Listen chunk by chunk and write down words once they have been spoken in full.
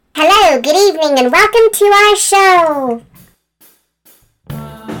Hello, good evening, and welcome to our show.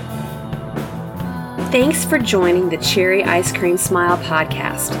 Thanks for joining the Cherry Ice Cream Smile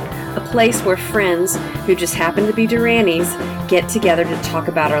podcast, a place where friends who just happen to be Duranys get together to talk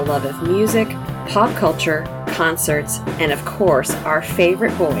about our love of music, pop culture, concerts, and of course, our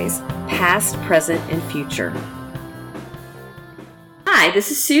favorite boys, past, present, and future. Hi, this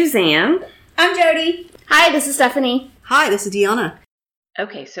is Suzanne. I'm Jody. Hi, this is Stephanie. Hi, this is Deanna.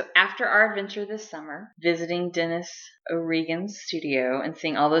 Okay, so after our adventure this summer, visiting Dennis O'Regan's studio and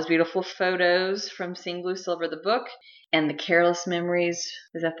seeing all those beautiful photos from Sing Blue Silver, the book, and the Careless Memories,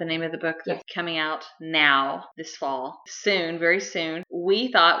 is that the name of the book that's coming out now, this fall, soon, very soon, we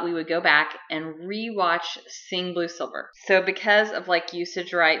thought we would go back and rewatch Sing Blue Silver. So because of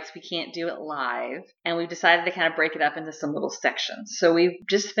usage rights, we can't do it live, and we've decided to kind of break it up into some little sections. So we've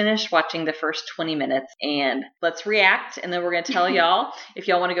just finished watching the first 20 minutes, and let's react, and then we're going to tell y'all if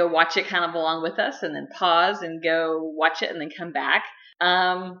y'all want to go watch it kind of along with us, and then pause and go watch it and then come back.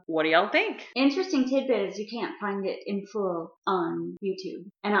 What do y'all think? Interesting tidbit is you can't find it in full on YouTube.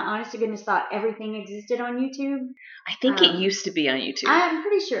 And I honest to goodness thought everything existed on YouTube. I think it used to be on YouTube. I'm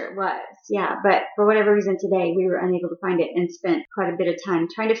pretty sure it was, yeah. But for whatever reason today, we were unable to find it and spent quite a bit of time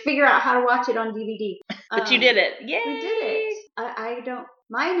trying to figure out how to watch it on DVD. But you did it. Yay! We did it.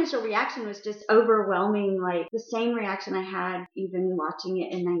 My initial reaction was just overwhelming, like the same reaction I had even watching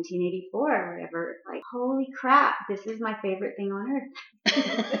it in 1984 or whatever. Like, holy crap, this is my favorite thing on earth.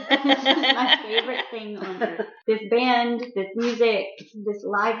 This is my favorite thing on earth. This band, this music, this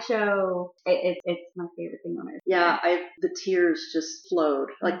live show, it's my favorite thing on earth. Yeah, the tears just flowed.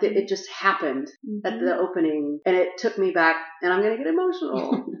 Like it just happened at the opening, and it took me back, and I'm going to get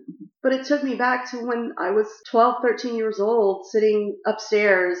emotional. But it took me back to when I was 12, 13 years old, sitting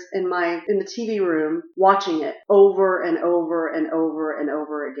upstairs in the TV room, watching it over and over and over and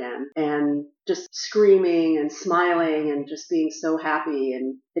over again, and just screaming and smiling and just being so happy.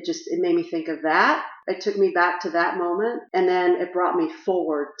 And it made me think of that. It took me back to that moment, and then it brought me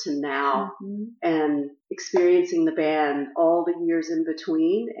forward to now and experiencing the band all the years in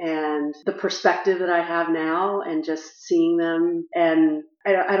between, and the perspective that I have now, and just seeing them, and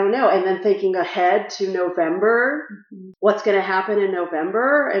I don't know, and then thinking ahead to November, what's going to happen in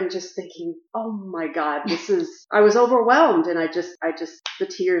November, and just thinking, oh my God, I was overwhelmed, and the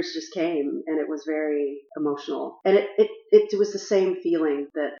tears just came, and it was very emotional, and it was the same feeling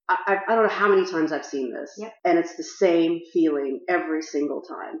that I don't know how many times I've seen this, and it's the same feeling every single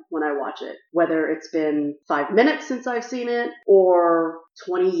time when I watch it, whether it's been 5 minutes since I've seen it or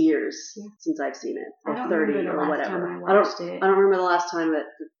 20 years since I've seen it, or 30 or whatever. I don't remember the last time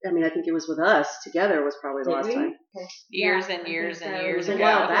I think it was with us together was probably the last time. Years and years and years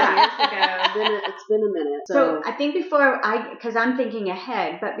ago. It's been a minute. So I think because I'm thinking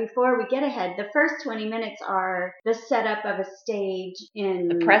ahead, but before we get ahead, the first 20 minutes are the setup of a stage in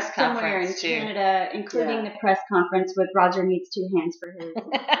the press somewhere in conference Canada, including the press conference with Roger Needs Two Hands for His.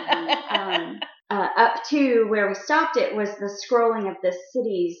 Up to where we stopped it was the scrolling of the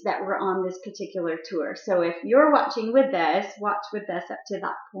cities that were on this particular tour. So if you're watching with us, watch with us up to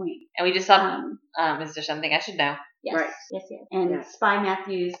that point. And we just saw, is there something I should know? Yes, right. Yes. And Spy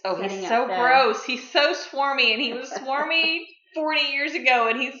Matthews. Oh, he's so gross. He's so swarmy, and he was swarmy 40 years ago,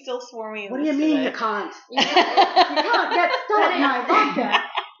 and he's still swarmy. What do you mean you can't? You can't get started my vodka.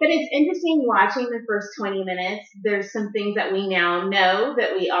 But it's interesting watching the first 20 minutes. There's some things that we now know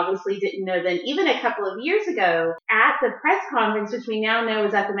that we obviously didn't know then. Even a couple of years ago at the press conference, which we now know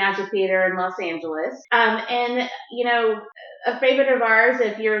was at the Magic Theater in Los Angeles. And, a favorite of ours,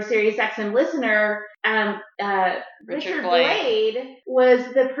 if you're a Sirius XM listener, Richard Blade was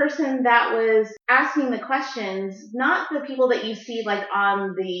the person that was asking the questions, not the people that you see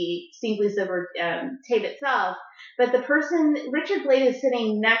on the Sing Blue Silver tape itself, but the person, Richard Blade is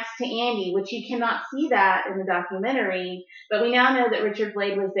sitting next to Andy, which you cannot see that in the documentary, but we now know that Richard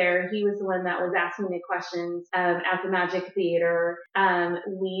Blade was there. He was the one that was asking the questions at the Magic Theater.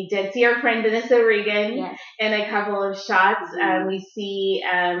 We did see our friend Dennis O'Regan in a couple of shots. We see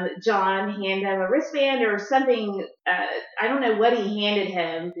John hand him a wristband or something. I don't know what he handed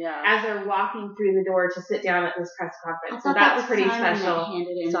him as they're walking through the door to sit down at this press conference. So that's pretty special.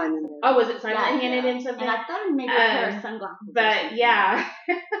 Simon. Oh, was it Simon that handed him something? And I thought maybe a pair of sunglasses. But yeah.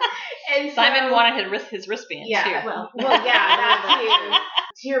 And Simon wanted his wristband too. Well, that too.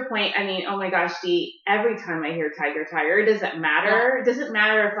 To your point, oh my gosh, Dee, every time I hear Tiger, it doesn't matter. It doesn't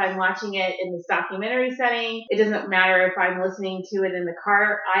matter if I'm watching it in this documentary setting. It doesn't matter if I'm listening to it in the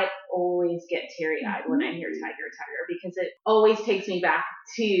car. I always get teary-eyed when I hear Tiger, because it always takes me back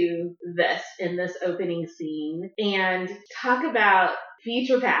to this opening scene. And talk about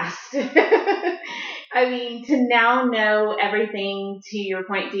future past. I mean, to now know everything, to your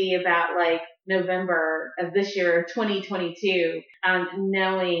point, Dee, about like November of this year, 2022,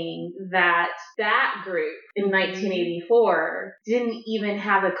 knowing that group in 1984 didn't even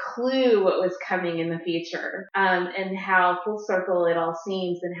have a clue what was coming in the future, and how full circle it all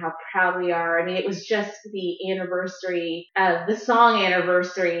seems and how proud we are. I mean, it was just the anniversary of the song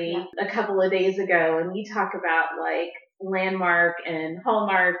anniversary a couple of days ago, and you talk about like Landmark and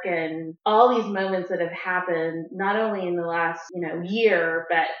Hallmark and all these moments that have happened not only in the last year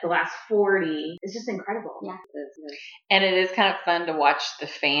but the last 40. It's just incredible. Yeah. And it is kind of fun to watch the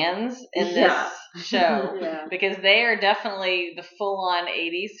fans in this show because they are definitely the full-on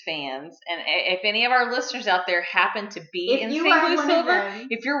 80s fans. And if any of our listeners out there happen to be in Sing Blue Silver,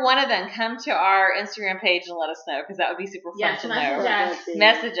 if you're one of them, come to our Instagram page and let us know, because that would be super fun to know.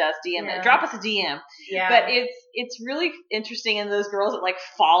 Message us, DM it, drop us a DM. Yeah. But it's really interesting, and those girls that like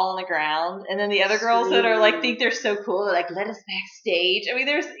fall on the ground, and then the other girls that are like think they're so cool, they're like, let us backstage. I mean,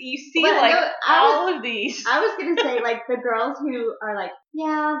 you see all of these. I was gonna say, like, the girls who are like,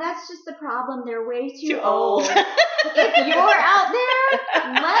 yeah, that's just the problem, they're way too old. If you're out there,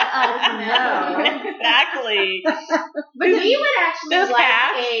 let us know. Exactly. But we would actually those like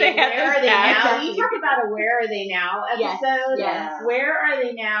hats, where are they now? You talk about a where are they now episode. Yes. Where are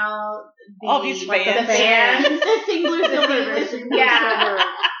they now? All these fans. The fans. The Sing Blue Silver. Yeah.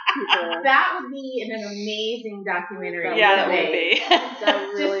 That would be an amazing documentary. Yeah, that would be.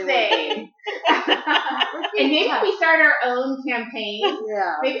 That really Just saying. And maybe we start our own campaign.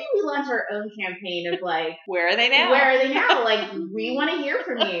 Yeah. Maybe we launch our own campaign of like, where are they now? Where are they now? Like, we want to hear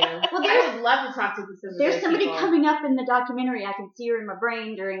from you. Well, I would love to talk to some of those There's somebody people. coming up in the documentary. I can see her in my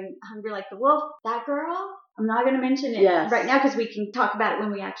brain during Hungry Like the Wolf. That girl. I'm not going to mention it right now because we can talk about it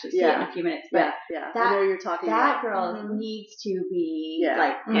when we actually see it in a few minutes. But I know you're talking that about. girl needs to be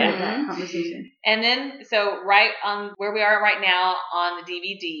like that conversation. And then, so right on where we are right now on the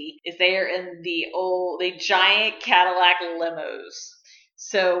DVD is they are in the giant Cadillac limos.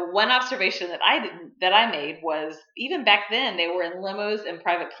 So one observation that I made was even back then they were in limos and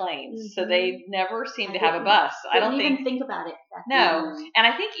private planes, so they never seemed to have a bus. I don't even think about it. No, and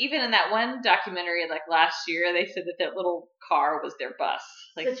I think even in that one documentary, like last year, they said that little car was their bus.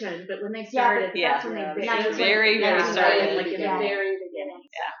 Like, but when they started, that's when they very started. Like in the very beginning.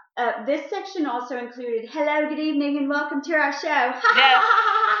 Yeah. This section also included "Hello, good evening, and welcome to our show." Yes.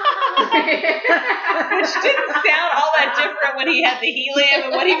 Which didn't sound all that different when he had the helium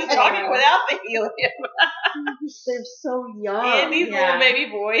and when he was talking without the helium. They're so young. And these little baby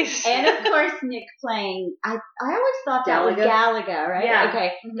boys. And of course, Nick playing. I always thought that was Galaga, right? Yeah.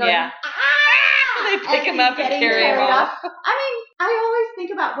 Okay. They pick him up and carry him off. I mean, I always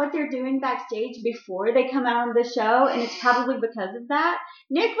think about what they're doing backstage before they come out on the show, and it's probably because of that.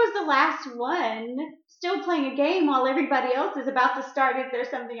 Nick was the last one still playing a game while everybody else is about to start if there's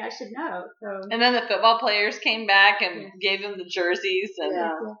something I should know. So. And then the football players came back and gave them the jerseys,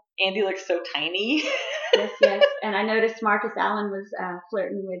 and Andy looks so tiny. Yes. And I noticed Marcus Allen was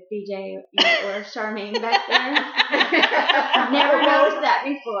flirting with BJ or Charmaine back there. Never noticed that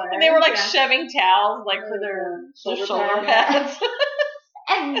before. And they were like shoving towels like for their shoulder pads.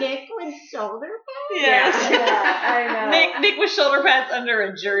 And Nick with shoulder pads? Yes. I know. Nick with shoulder pads under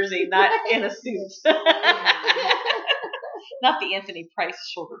a jersey, not in a suit. Not the Anthony Price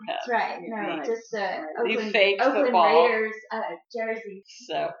shoulder pads. That's right. No, just fake Oakland football Raiders jersey.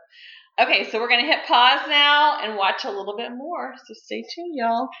 So, okay, so we're going to hit pause now and watch a little bit more. So stay tuned,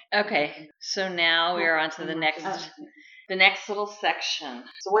 y'all. Okay, so now we are on to the next little section.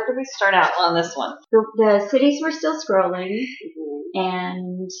 So where did we start out on this one? The cities were still scrolling,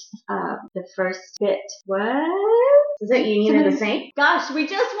 and the first bit was... Is it Union of the Saint? Gosh, we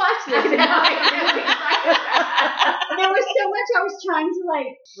just watched this. There was so much I was trying to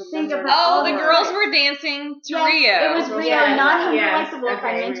think about. Oh, the girls were dancing to Rio. It was Rio, not Hungry Like the Wolf.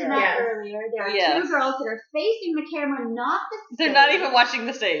 I mentioned that earlier. There are two girls that are facing the camera, not the stage. They're not even watching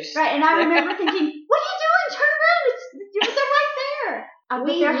the stage. Right, and I remember thinking, what are you doing? Turn around. They're right there.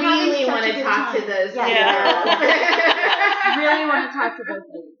 We really want to talk to those girls. Really want to talk to those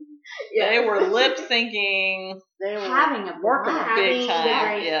ladies. They were lip syncing. They were having a working blast. a big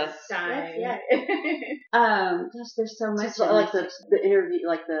time. Yes. Gosh, there's so much. Like the interview,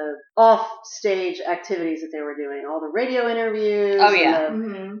 like the off-stage activities that they were doing, all the radio interviews. Oh yeah. And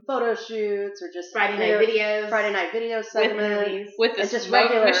the photo shoots, or just Friday night video segments with the just smoke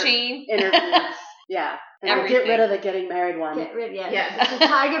regular machine interviews. Yeah. And Everything. get rid of the getting married one. Get rid, yes. Yes. It's a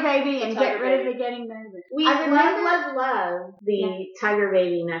tiger baby and Tiger get rid baby. of the getting married. We I remember- love the Tiger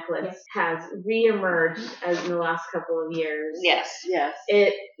Baby necklace has reemerged as in the last couple of years. Yes. Yes.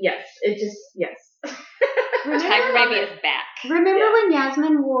 Yes. Tiger Baby is back. Remember when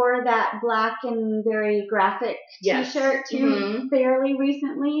Yasmin wore that black and very graphic Yes. T-shirt too, Mhm. fairly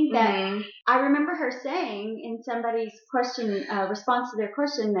recently? That Mhm. I remember her saying in somebody's question, response to their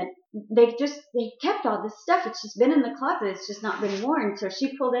question, that they kept all this stuff. It's just been in the closet. It's just not been worn. So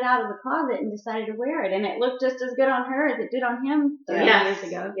she pulled it out of the closet and decided to wear it, and it looked just as good on her as it did on him 30 Yes. years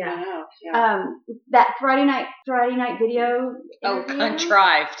ago. Yeah. Wow. Yeah. That Friday night video. Oh, interview.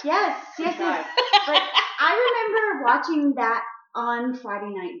 contrived. Yes. But I remember watching that on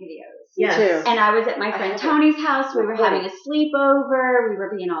Friday night videos. Yes. too. And I was at my I friend have it. Tony's house. We were Cool. having a sleepover. We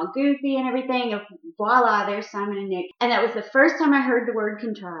were being all goofy and everything. And voila, there's Simon and Nick. And that was the first time I heard the word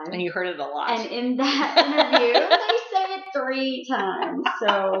contrived. And you heard it a lot. And in that interview, they say it 3 times.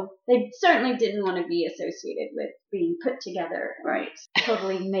 So they certainly didn't want to be associated with being put together. Right.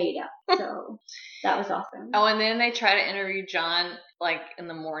 Totally made up. So that was awesome. Oh, and then they try to interview John like in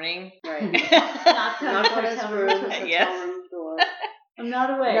the morning. Right. Knock Knock on his hotel room. room. Hotel Yes. room door. I'm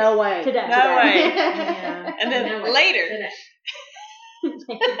not awake. No way. Today. No way. Yeah. And then No way. later.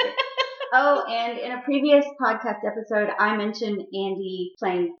 Oh, and in a previous podcast episode, I mentioned Andy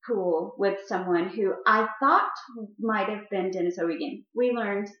playing pool with someone who I thought might have been Dennis O'Regan. We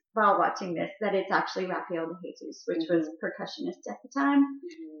learned while watching this that it's actually Rafael de Jesus, which was a percussionist at the time.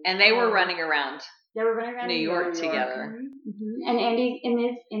 And they were running around They were running around New in York together. Mm-hmm. And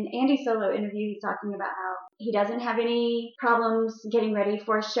in Andy's solo interview, he's talking about how he doesn't have any problems getting ready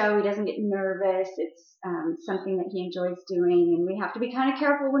for a show. He doesn't get nervous. It's something that he enjoys doing, and we have to be kind of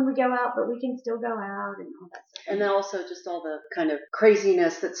careful when we go out, but we can still go out and all that stuff. And then also just all the kind of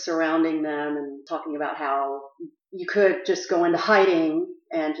craziness that's surrounding them, and talking about how you could just go into hiding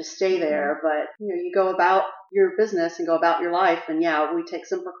and just stay there, but you go about your business and go about your life, and yeah, we take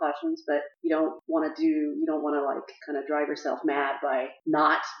some precautions, but you don't want to like kind of drive yourself mad by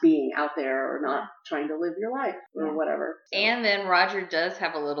not being out there or not trying to live your life or whatever. So. And then Roger does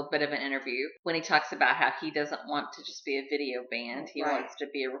have a little bit of an interview when he talks about how he doesn't want to just be a video band. He Right. wants to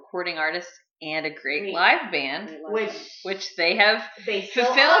be a recording artist and a great live band, which they have They still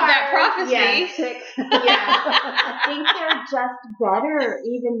fulfilled that are. prophecy. Yes. I think they're just better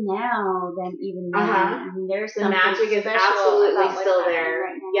even now than even then. Uh-huh. I mean, there's The something magic is special absolutely about what's still happening there.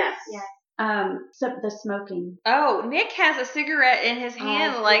 right now. Yes. Yeah. So the smoking. Oh, Nick has a cigarette in his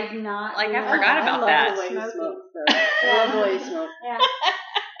hand. I did not I realize forgot I about love that. the way he Smoking. smokes, though. I love the way he smokes. Yeah.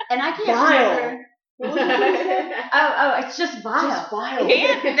 And I can't Vile. remember. What was it? Oh, it's just vile. Just vile.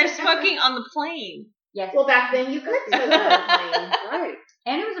 And they're smoking on the plane. Yes. Well, back then you could smoke on a plane. Right.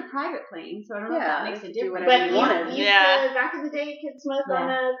 And it was a private plane, so I don't know if Yeah, that makes you a could do difference. whatever But you wanted. you Yeah. could, back in the day, you could smoke Yeah. on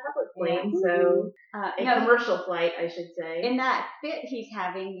a public plane, Yeah. so a no, commercial flight, I should say. in that fit he's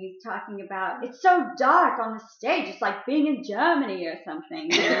having, he's talking about it's so dark on the stage. It's like being in Germany or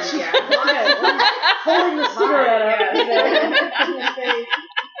something. Yeah. Holding the cigarette out his head.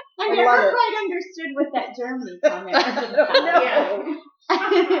 I I never love it. quite understood what that Germany comment was about.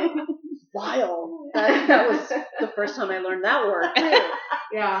 No. Vile. That was the first time I learned that word, too.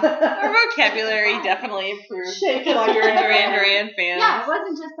 Yeah. Our vocabulary definitely improved Shake because like you're a that. Duran Duran fan. Yeah, it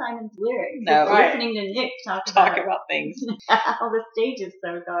wasn't just Simon's lyrics. No. It's Right. listening to Nick talk Talk about about things. how the stage is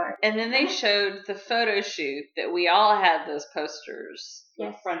so dark. And then they showed the photo shoot that we all had those posters.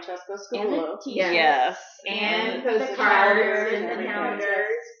 Yes. Francesco And the Scavulo. t-shirts. Yes. And the postcards calendars and the everything.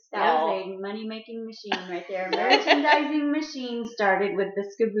 calendars. That Oh. was a money-making machine right there. Merchandising machine started with the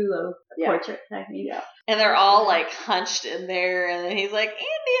Scavulo Yeah. portrait technique. Yeah. And they're all like hunched in there, and then he's like,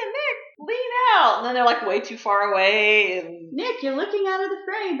 Andy and Nick, lean out. And then they're like way too far away, and Nick, you're looking out of the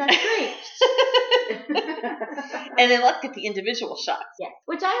frame. That's great. and then let's get the individual shots. Yes.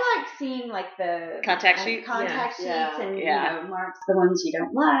 Which I like seeing, like the Contact sheets? contact sheets, Yeah. and Yeah. you know, marks the ones you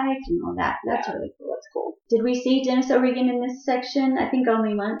don't like and all that. That's really cool. That's cool. Did we see Dennis O'Regan in this section? I think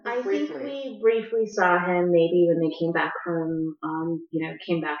only once. I think Briefly. we briefly saw him maybe when they came back from,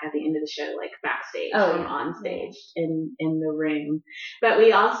 came back at the end of the show, like backstage Oh, from yeah. on stage in the room. But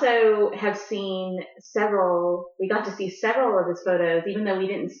we also have seen we got to see several of his photos, even though we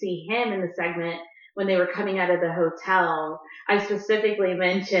didn't see him in the segment when they were coming out of the hotel. I specifically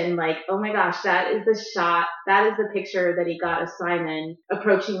mentioned, like, oh my gosh, that is the shot, that is the picture that he got of Simon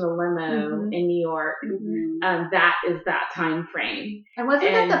approaching the limo Mhm. in New York. Mm-hmm. That is that time frame. And was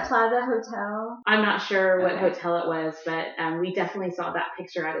it And- at the Plaza Hotel? I'm not sure what Okay. hotel it was, but we definitely saw that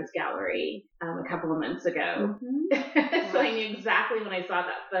picture at his gallery. a couple of months ago. Mm-hmm. So I knew exactly when I saw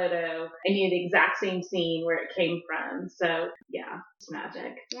that photo. I knew the exact same scene where it came from. So yeah, it's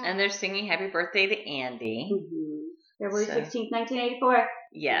magic. Yeah. And they're singing Happy Birthday to Andy. February So- 16th, 1984.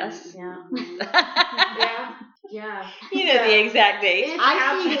 Yes. Yeah. Yeah. Yeah. You know the exact date.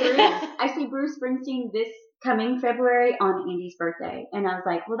 I see Bruce Springsteen this coming February on Andy's birthday, and I was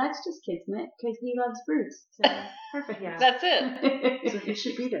like, well, that's just kismet because he loves Bruce. So perfect. Yeah. That's it. So he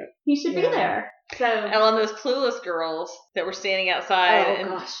should be there. He should be there. So And on those clueless girls that were standing outside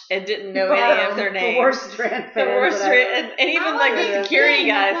and didn't know any of their names. The worst Strand fans. The worst, that and even I like wanna the meet security Sting,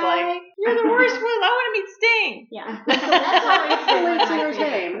 guys, okay? like, you're the worst one. I want to meet Sting. Yeah. That's always been one of my Singer's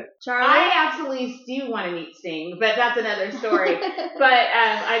favorites. name. Charlie. I absolutely do want to meet Sting, but that's another story. But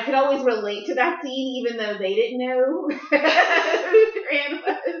I could always relate to that scene, even though they didn't know who Duran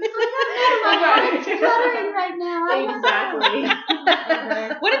was. I'm fluttering right now. I love Exactly.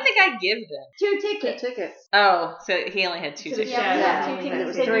 that. What did the guy give them? 2 Good tickets. tickets. Oh, so he only had 2 To the tickets. show. Yeah, Yeah. 2 And tickets. it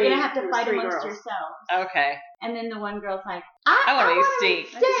was So you're three- gonna have to it was fight 3 amongst girls. yourselves. Okay. And then the one girl's like, I want to meet meet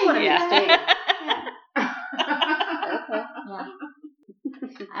Sting. I just want to Yeah. meet Sting. Yeah.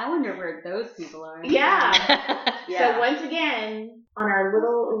 I wonder where those people are. Yeah. Yeah. So once again, on our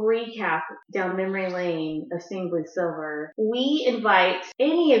little recap down memory lane of Sing Blue Silver, we invite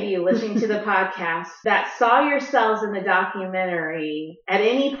any of you listening to the podcast that saw yourselves in the documentary at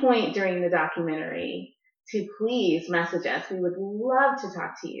any point during the documentary to please message us. We would love to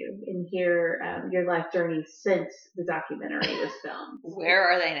talk to you and hear your life journey since the documentary was filmed. Where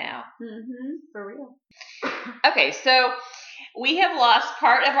are they now? Mm-hmm. For real. Okay, so we have lost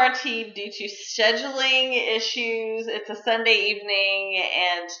part of our team due to scheduling issues. It's a Sunday evening,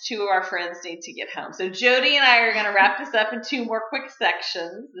 and 2 of our friends need to get home. So Jody and I are going to wrap this up in 2 more quick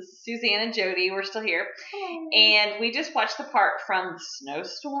sections. This is Suzanne and Jody. We're still here. And we just watched the part from the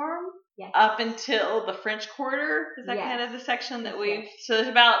snowstorm Yes. up until the French Quarter. Is that Yes. kind of the section that Yes. we've... So there's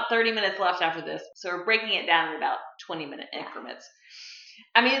about 30 minutes left after this. So we're breaking it down in about 20-minute increments.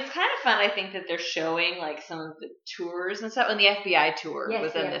 I mean, it's kind of fun, I think, that they're showing, like, some of the tours and stuff. And the FBI tour Yes,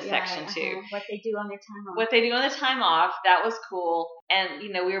 was in yeah, this yeah, section, too. What they do on their time off. What they do on the time off, that was cool. And,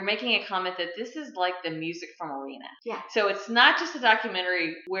 you know, we were making a comment that this is like the music from Arena. Yeah. So it's not just a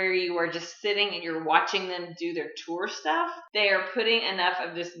documentary where you are just sitting and you're watching them do their tour stuff. They are putting enough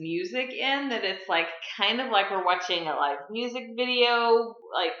of this music in that it's like kind of like we're watching a live music video,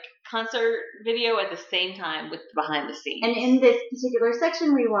 like concert video at the same time with behind the scenes. And in this particular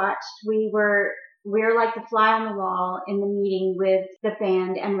section we watched, we're like the fly on the wall in the meeting with the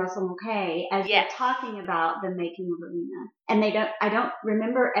band and Russell Mulcahy as Yes. they're talking about the making of Arena. And I don't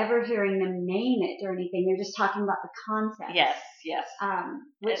remember ever hearing them name it or anything. They're just talking about the concept. Yes.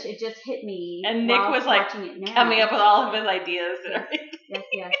 Which it just hit me. And Nick while was like watching it now. coming up with all of his ideas and everything.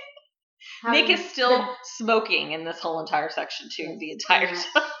 Yes. Nick Having is still smoking in this whole entire section too, the entire Yeah.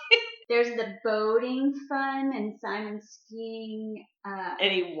 time. There's the boating fun and Simon skiing.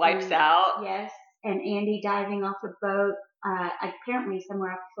 And he wipes out. Yes, and Andy diving off a boat, apparently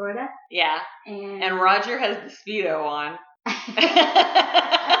somewhere off Florida. Yeah. And Roger has the Speedo on.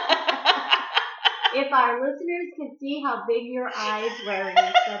 If our listeners could see how big your eyes were when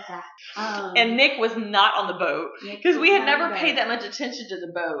you said that. And Nick was not on the boat. Nick Because we was had not never on paid boat. that much attention to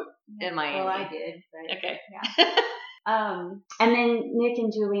the boat in Miami. Well, I did. But, Okay. Yeah. And then Nick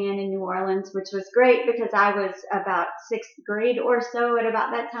and Julianne in New Orleans, which was great because I was about 6th grade or so at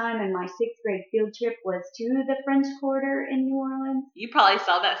about that time, and my 6th grade field trip was to the French Quarter in New Orleans. You probably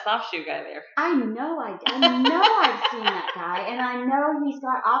saw that soft shoe guy there. I know I've seen that guy, and I know he's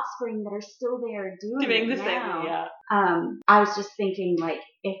got offspring that are still there doing the it same now. thing, yeah. I was just thinking, like,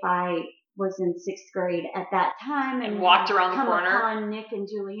 if I was in 6th grade at that time and walked had around the come corner. upon Nick and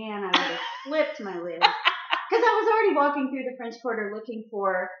Julianne, I would have flipped my lid. Because I was already walking through the French Quarter looking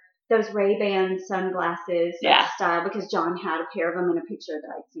for those Ray-Ban sunglasses, that style, because John had a pair of them in a picture that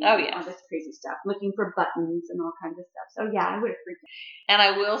I'd seen. Oh, yes. All this crazy stuff, looking for buttons and all kinds of stuff. So, yeah, I would have freaked out. And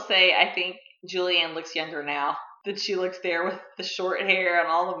I will say, I think Julianne looks younger now than she looked there with the short hair and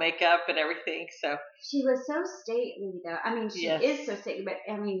all the makeup and everything. So She was so stately, though. I mean, she Yes. is so stately, but,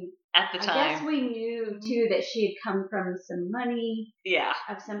 I mean, at the I time, guess we knew, too, that she had come from some money, yeah.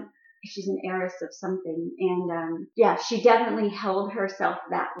 she's an heiress of something. And, she definitely held herself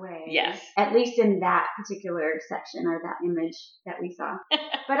that way. Yes. At least in that particular section or that image that we saw.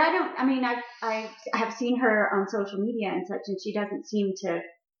 But I have seen her on social media and such, and she doesn't seem to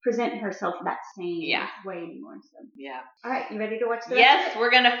present herself that same way anymore. So, Yeah. all right, you ready to watch the rest Yes, of it?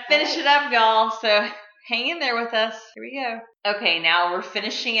 we're going to finish All right. it up, y'all. So hang in there with us. Here we go. Okay, now we're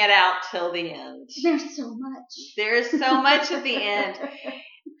finishing it out till the end. There's so much. There is so much at the end.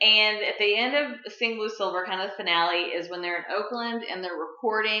 And at the end of Sing Blue Silver, kind of the finale, is when they're in Oakland and they're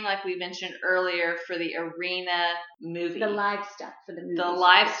recording, like we mentioned earlier, for the Arena movie. The live stuff for the movie. The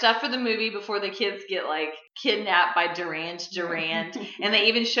live stuff for the movie before the kids get like kidnapped by Durand. And they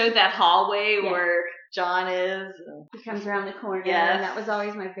even showed that hallway where John is. He comes around the corner. Yes. And that was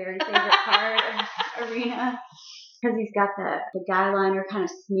always my very favorite part of Arena. Because he's got the guy liner kind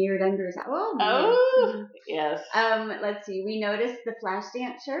of smeared under his eye. Oh, yes. Let's see. We noticed the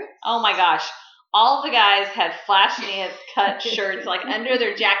Flashdance shirts. Oh my gosh. All the guys had Flashdance cut shirts like under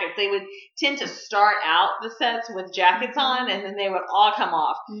their jackets. They would tend to start out the sets with jackets on, and then they would all come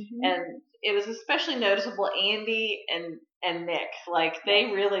off. Mm-hmm. And it was especially noticeable Andy and Nick. Like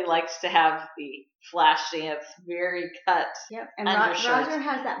they really liked to have the Flashdance very cut. Yep. And undershirts. Roger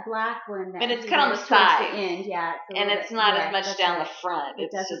has that black one that but it's he cut on the wears towards side. the end, yeah. And it's not as much down the front. It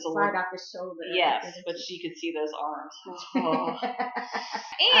It's doesn't just a slide little. off the shoulder. Yes, but you could see those arms. Oh.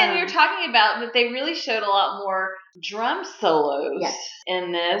 And we were talking about that they really showed a lot more drum solos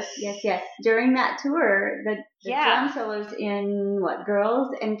in this. Yes. During that tour, the Yeah. drum solos in Girls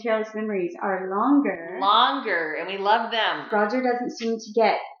and Careless Memories are longer. And we love them. Roger doesn't seem to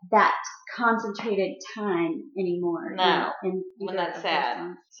get that concentrated time anymore. No. In When either that's of those sad.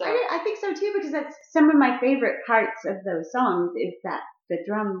 songs. So I think so too, because that's some of my favorite parts of those songs is that the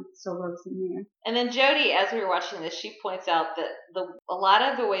drum solos in there. And then Jody, as we were watching this, she points out that a lot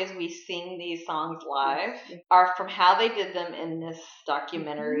of the ways we sing these songs live are from how they did them in this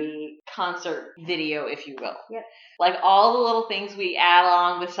documentary concert video, if you will. Yep. Like all the little things we add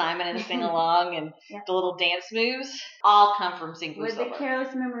along with Simon and sing along and the little dance moves all come from Sing Blue With the Silver.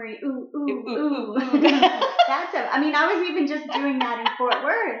 Careless Memory, ooh, ooh, Ooh, ooh. ooh, ooh. That's it. I mean, I was even just doing that in Fort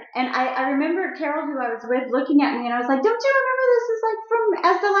Worth. And I remember Carol, who I was with, looking at me, and I was like, don't you remember this is like from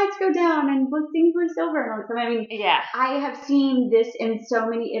As the Lights Go Down and Sing Blue Silver and all that. I mean, I have seen this in so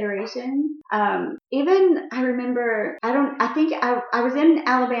many iterations. Even I remember, I think I was in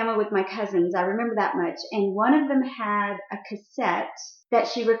Alabama with my cousins. I remember that much. And one of them had a cassette that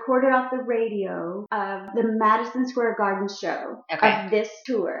she recorded off the radio of the Madison Square Garden show of this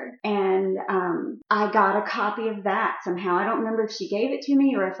tour. And I got a copy of that somehow. I don't remember if she gave it to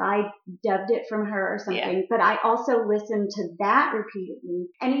me or if I dubbed it from her or something. But I also listened to that repeatedly.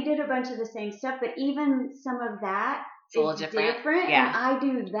 And he did a bunch of the same stuff, but even some of that It's a little different. And I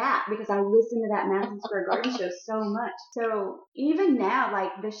do that because I listen to that Madison Square Garden show so much. So even now,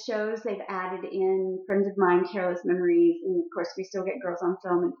 like the shows they've added in, Friends of Mine, Careless Memories, and of course we still get Girls on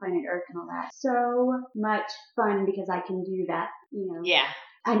Film and Planet Earth and all that. So much fun because I can do that, you know. Yeah.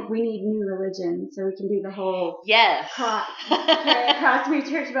 And we need New Religion, so we can do the whole cross me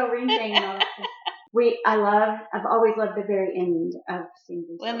church bell ring thing and all that stuff. I've always loved the very end of Sing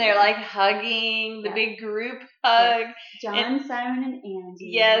Blue Silver. When they're like hugging, the big group hug. John, Simon, and Andy.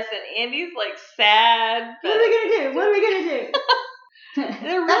 Yes, and Andy's like sad. What are we going to do?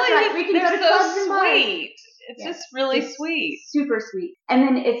 They're really we can go to clubs and bars. sweet. It's just really sweet. Super sweet. And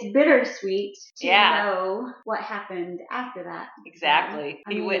then it's bittersweet to know what happened after that. Exactly.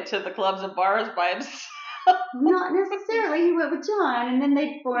 He went to the clubs and bars by himself. Not necessarily. He went with John, and then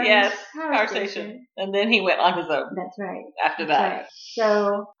they formed Power Station. And then he went on his own. That's right. After that. Right.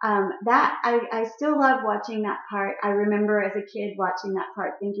 So that I still love watching that part. I remember as a kid watching that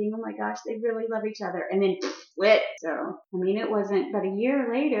part thinking, oh my gosh, they really love each other. And then split. So, I mean, it wasn't but a year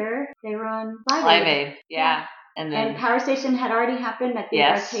later, they were on Live Aid. Yeah. And Power Station had already happened. I think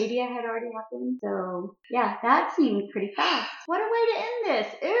Arcadia had already happened. So, yeah, that seemed pretty fast. What a way to end this.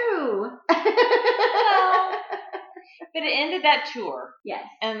 Ooh. But it ended that tour. Yes.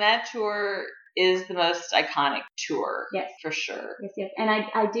 And that tour is the most iconic tour. Yes. For sure. Yes. And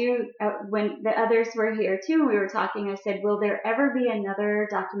I do, when the others were here too, we were talking, I said, will there ever be another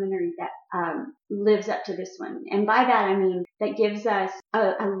documentary that lives up to this one? And by that, I mean, that gives us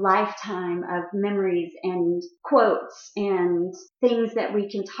a lifetime of memories and quotes and things that we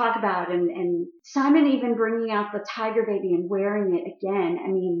can talk about. And Simon even bringing out the Tiger Baby and wearing it again. I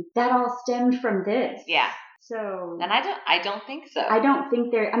mean, that all stemmed from this. Yeah. So, and I don't think so. I don't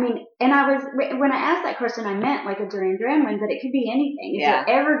think there, I mean, and when I asked that question, I meant like a Duran Duran one, but it could be anything. Is there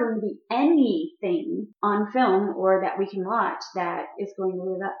ever going to be anything on film or that we can watch that is going to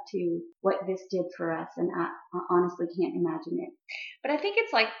live up to what this did for us? And I honestly can't imagine it. But I think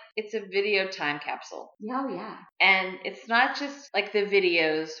it's a video time capsule. Oh, yeah. And it's not just like the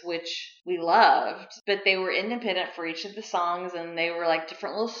videos, which we loved, but they were independent for each of the songs and they were like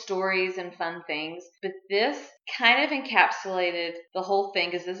different little stories and fun things. But this kind of encapsulated the whole thing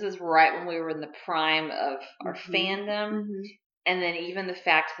because this is right when we were in the prime of our fandom. Mm-hmm. And then even the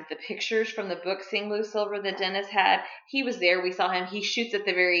fact that the pictures from the book Sing Blue Silver that Dennis had, he was there. We saw him. He shoots at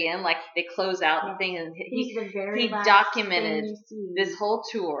the very end, like they close out the thing, and he documented this whole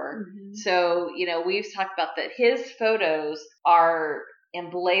tour. Mm-hmm. So, we've talked about that. His photos are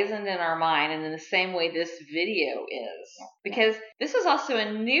emblazoned in our mind, and in the same way this video is. Because this was also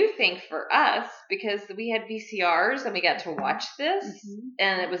a new thing for us, because we had VCRs and we got to watch this,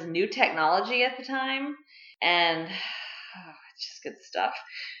 and it was new technology at the time, and it's just good stuff.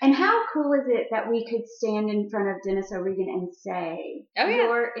 And how cool is it that we could stand in front of Dennis O'Regan and say,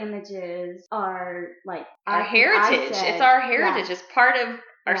 your images are like our heritage. It's our heritage. It's part of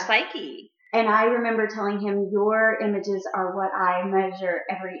our psyche. And I remember telling him, your images are what I measure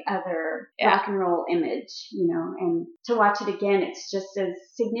every other rock and roll image, and to watch it again, it's just as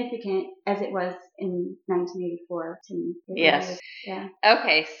significant as it was in 1984 to me. Yes. Yeah.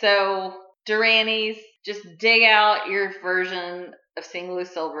 Okay, so Durani's, just dig out your version of Sing Blue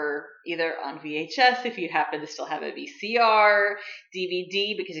Silver, either on VHS if you happen to still have a VCR,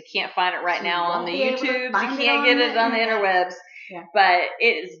 DVD, because you can't find it right now on the YouTubes. You can't get it on the interwebs. Yeah. But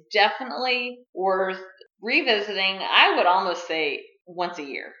it is definitely worth revisiting. I would almost say once a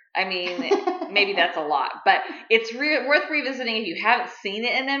year. I mean, maybe that's a lot, but it's worth revisiting if you haven't seen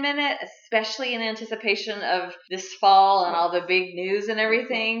it in a minute, especially in anticipation of this fall and all the big news and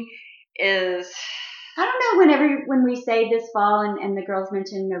everything. I don't know, when we say this fall and the girls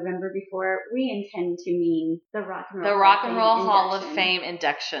mentioned November before, we intend to mean the Rock and Roll Hall of Fame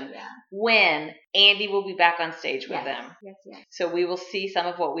induction. Yeah. When Andy will be back on stage with them. Yes. So we will see some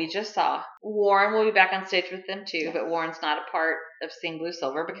of what we just saw. Warren will be back on stage with them too, but Warren's not a part of Sing Blue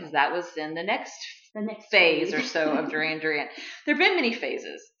Silver because that was in the next phase or so of Duran Duran. There have been many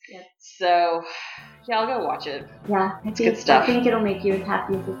phases. Yep. So, y'all go watch it. Yeah, it's good stuff. I think it'll make you as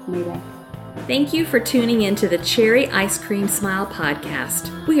happy as it's made us. Thank you for tuning in to the Cherry Ice Cream Smile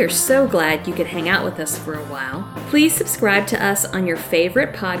podcast. We are so glad you could hang out with us for a while. Please subscribe to us on your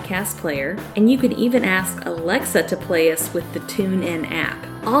favorite podcast player, and you can even ask Alexa to play us with the TuneIn app.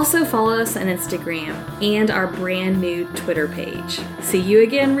 Also follow us on Instagram and our brand new Twitter page. See you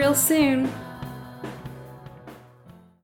again real soon.